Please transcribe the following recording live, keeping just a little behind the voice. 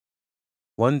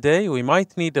One day, we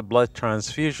might need a blood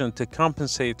transfusion to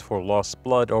compensate for lost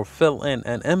blood or fill in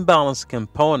an imbalanced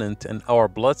component in our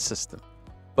blood system.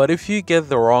 But if you get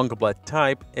the wrong blood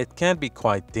type, it can be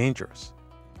quite dangerous.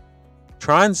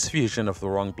 Transfusion of the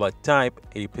wrong blood type,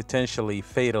 a potentially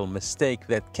fatal mistake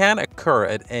that can occur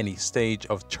at any stage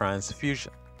of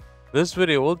transfusion. This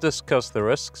video will discuss the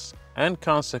risks and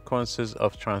consequences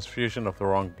of transfusion of the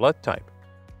wrong blood type,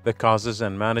 the causes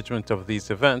and management of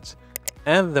these events,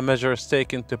 and the measures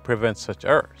taken to prevent such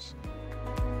errors.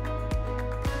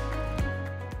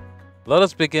 Let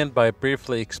us begin by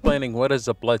briefly explaining what is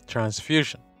a blood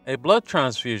transfusion. A blood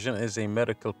transfusion is a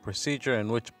medical procedure in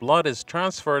which blood is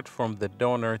transferred from the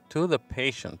donor to the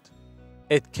patient.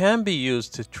 It can be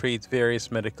used to treat various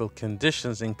medical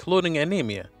conditions, including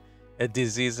anemia, a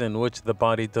disease in which the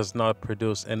body does not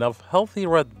produce enough healthy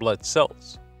red blood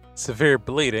cells, severe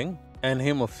bleeding, and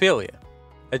hemophilia,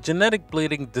 a genetic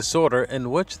bleeding disorder in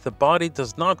which the body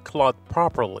does not clot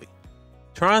properly.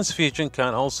 Transfusion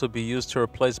can also be used to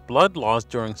replace blood loss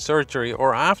during surgery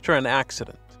or after an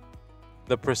accident.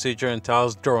 The procedure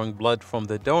entails drawing blood from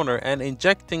the donor and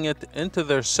injecting it into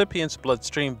the recipient's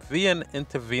bloodstream via an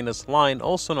intravenous line,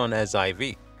 also known as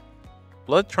IV.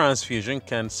 Blood transfusion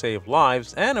can save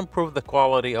lives and improve the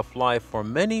quality of life for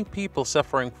many people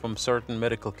suffering from certain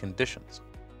medical conditions.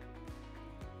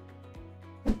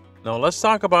 Now let's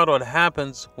talk about what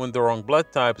happens when the wrong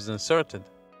blood type is inserted.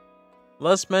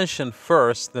 Let's mention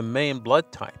first the main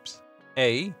blood types: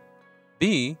 A,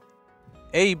 B,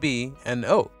 AB, and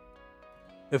O.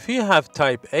 If you have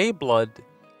type A blood,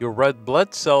 your red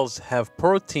blood cells have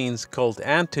proteins called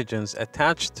antigens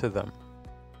attached to them.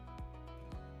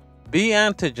 B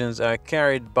antigens are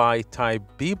carried by type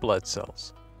B blood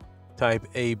cells. Type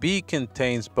AB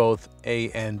contains both A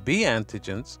and B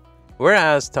antigens,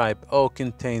 whereas type O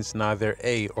contains neither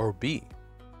A or B.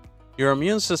 Your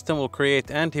immune system will create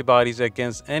antibodies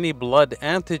against any blood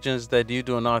antigens that you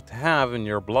do not have in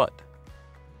your blood.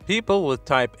 People with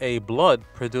type A blood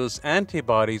produce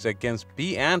antibodies against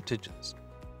B antigens.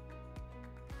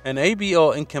 An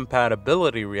ABO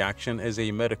incompatibility reaction is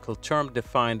a medical term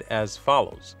defined as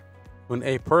follows. When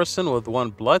a person with one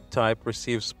blood type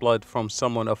receives blood from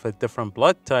someone of a different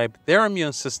blood type, their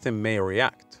immune system may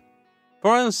react.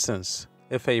 For instance,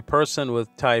 if a person with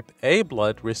type A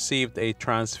blood received a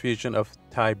transfusion of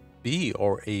type B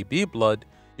or AB blood,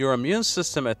 your immune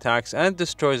system attacks and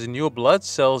destroys new blood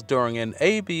cells during an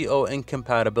ABO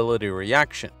incompatibility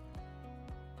reaction.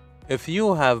 If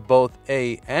you have both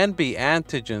A and B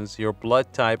antigens, your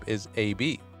blood type is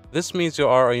AB. This means you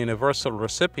are a universal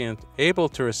recipient able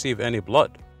to receive any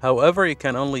blood. However, you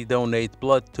can only donate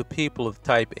blood to people with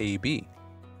type AB.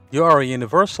 You are a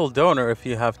universal donor if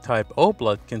you have type O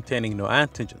blood containing no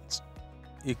antigens.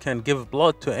 You can give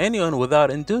blood to anyone without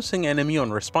inducing an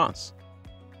immune response,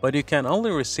 but you can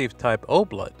only receive type O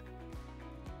blood.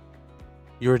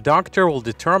 Your doctor will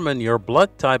determine your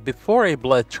blood type before a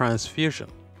blood transfusion.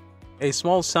 A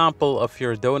small sample of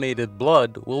your donated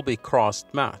blood will be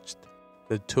cross-matched.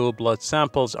 The two blood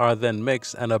samples are then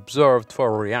mixed and observed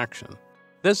for a reaction.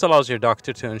 This allows your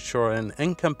doctor to ensure an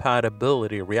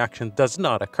incompatibility reaction does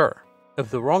not occur. If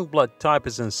the wrong blood type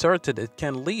is inserted, it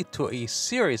can lead to a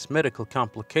serious medical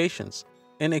complications,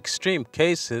 in extreme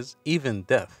cases, even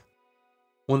death.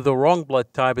 When the wrong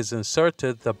blood type is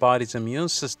inserted, the body's immune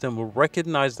system will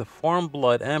recognize the foreign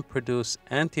blood and produce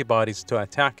antibodies to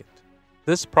attack it.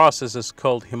 This process is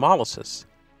called hemolysis,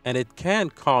 and it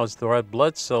can cause the red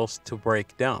blood cells to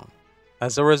break down.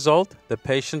 As a result, the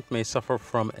patient may suffer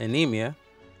from anemia,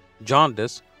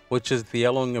 jaundice, which is the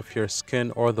yellowing of your skin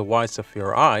or the whites of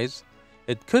your eyes.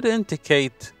 It could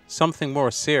indicate something more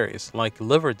serious, like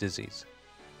liver disease.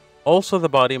 Also, the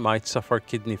body might suffer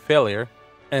kidney failure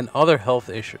and other health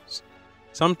issues.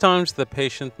 Sometimes the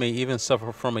patient may even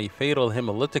suffer from a fatal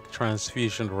hemolytic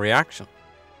transfusion reaction.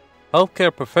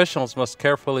 Healthcare professionals must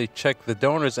carefully check the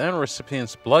donor's and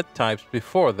recipient's blood types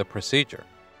before the procedure.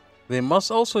 They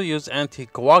must also use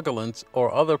anticoagulants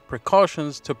or other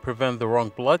precautions to prevent the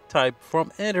wrong blood type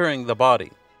from entering the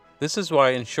body. This is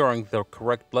why ensuring the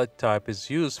correct blood type is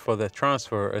used for the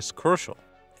transfer is crucial.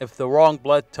 If the wrong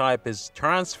blood type is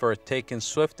transferred, taking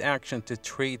swift action to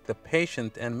treat the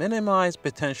patient and minimize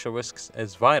potential risks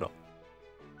is vital.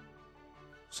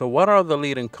 So what are the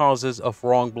leading causes of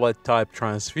wrong blood type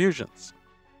transfusions?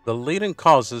 The leading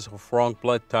causes of wrong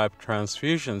blood type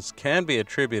transfusions can be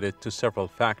attributed to several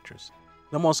factors.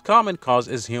 The most common cause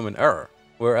is human error,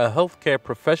 where a healthcare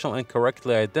professional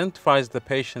incorrectly identifies the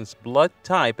patient's blood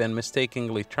type and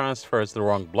mistakenly transfers the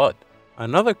wrong blood.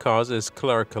 Another cause is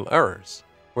clerical errors,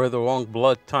 where the wrong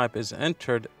blood type is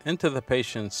entered into the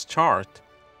patient's chart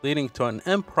leading to an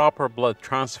improper blood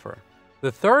transfer.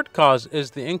 The third cause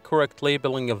is the incorrect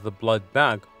labeling of the blood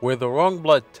bag, where the wrong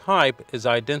blood type is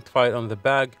identified on the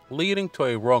bag, leading to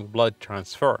a wrong blood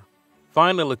transfer.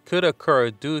 Finally, it could occur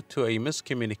due to a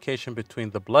miscommunication between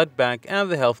the blood bank and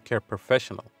the healthcare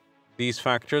professional. These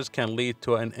factors can lead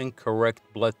to an incorrect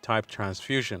blood type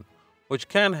transfusion, which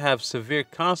can have severe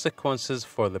consequences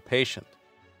for the patient.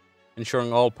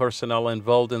 Ensuring all personnel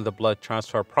involved in the blood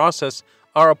transfer process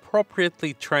are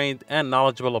appropriately trained and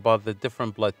knowledgeable about the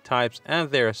different blood types and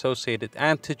their associated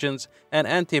antigens and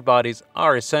antibodies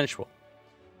are essential.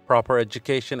 Proper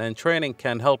education and training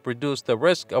can help reduce the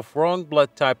risk of wrong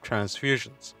blood type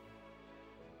transfusions.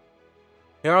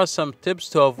 Here are some tips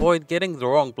to avoid getting the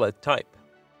wrong blood type.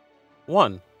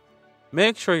 1.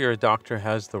 Make sure your doctor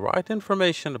has the right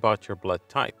information about your blood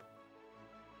type.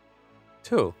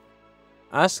 2.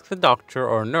 Ask the doctor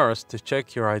or nurse to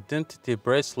check your identity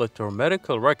bracelet or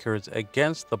medical records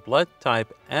against the blood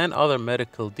type and other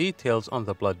medical details on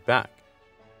the blood bag.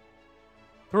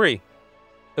 3.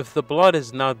 If the blood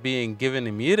is not being given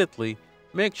immediately,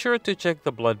 make sure to check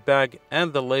the blood bag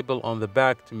and the label on the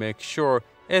bag to make sure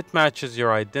it matches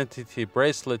your identity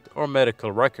bracelet or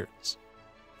medical records.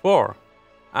 4.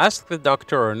 Ask the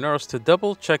doctor or nurse to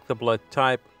double-check the blood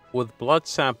type with blood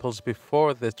samples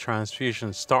before the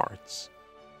transfusion starts.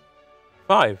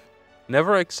 5.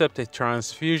 Never accept a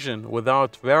transfusion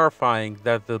without verifying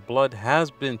that the blood has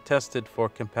been tested for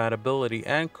compatibility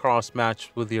and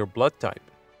cross-matched with your blood type.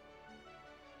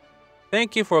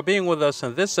 Thank you for being with us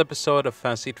in this episode of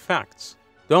Fancied Facts.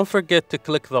 Don't forget to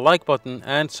click the like button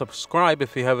and subscribe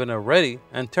if you haven't already,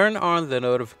 and turn on the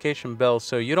notification bell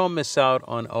so you don't miss out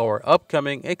on our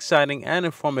upcoming, exciting, and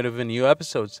informative new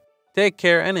episodes. Take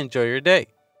care and enjoy your day.